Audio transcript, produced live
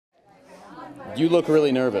You look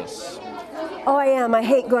really nervous. Oh, I am. I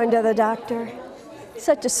hate going to the doctor.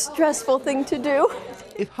 Such a stressful thing to do.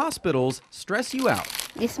 If hospitals stress you out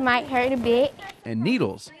This might hurt a bit. and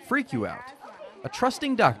needles freak you out, a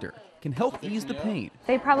trusting doctor can help ease the pain.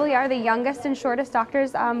 They probably are the youngest and shortest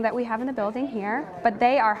doctors that we have in the building here, but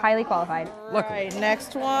they are highly qualified. Luckily, All right,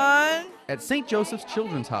 next one. at St. Joseph's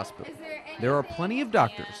Children's Hospital, there are plenty of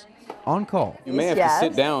doctors on call. You may have to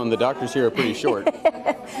sit down. The doctors here are pretty short.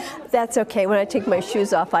 That's okay. When I take my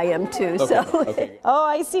shoes off, I am too. Okay. Oh,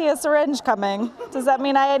 I see a syringe coming. Does that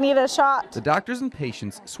mean I need a shot? The doctors and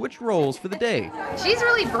patients switch roles for the day She's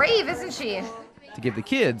really brave, isn't she? to give the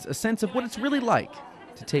kids a sense of what it's really like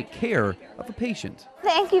to take care of a patient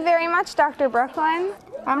Thank you very much, Dr. Brooklyn.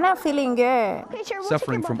 I'm not feeling good.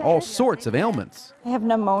 suffering from all sorts of ailments. I have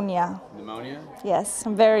pneumonia. Pneumonia? Yes,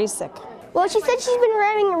 I'm very sick. Well, she said she's been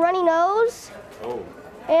having a runny nose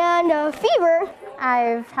and a fever.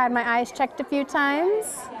 I've had my eyes checked a few times.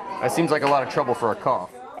 That seems like a lot of trouble for a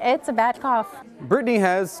cough. It's a bad cough. Brittany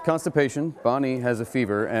has constipation, Bonnie has a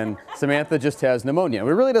fever, and Samantha just has pneumonia. It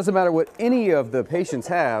really doesn't matter what any of the patients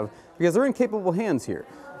have because they're in capable hands here.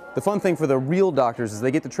 The fun thing for the real doctors is they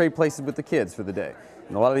get to trade places with the kids for the day.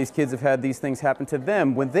 And a lot of these kids have had these things happen to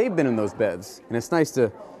them when they've been in those beds. And it's nice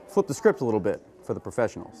to flip the script a little bit for the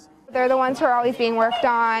professionals. They're the ones who are always being worked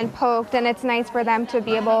on, poked, and it's nice for them to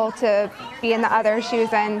be able to be in the other shoes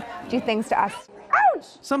and do things to us.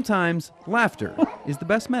 Sometimes laughter is the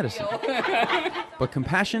best medicine, but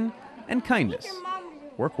compassion and kindness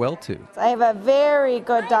work well too. I have a very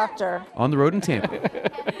good doctor. On the road in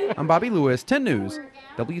Tampa, I'm Bobby Lewis, 10 News,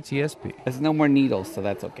 WTSP. There's no more needles, so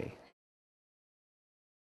that's okay.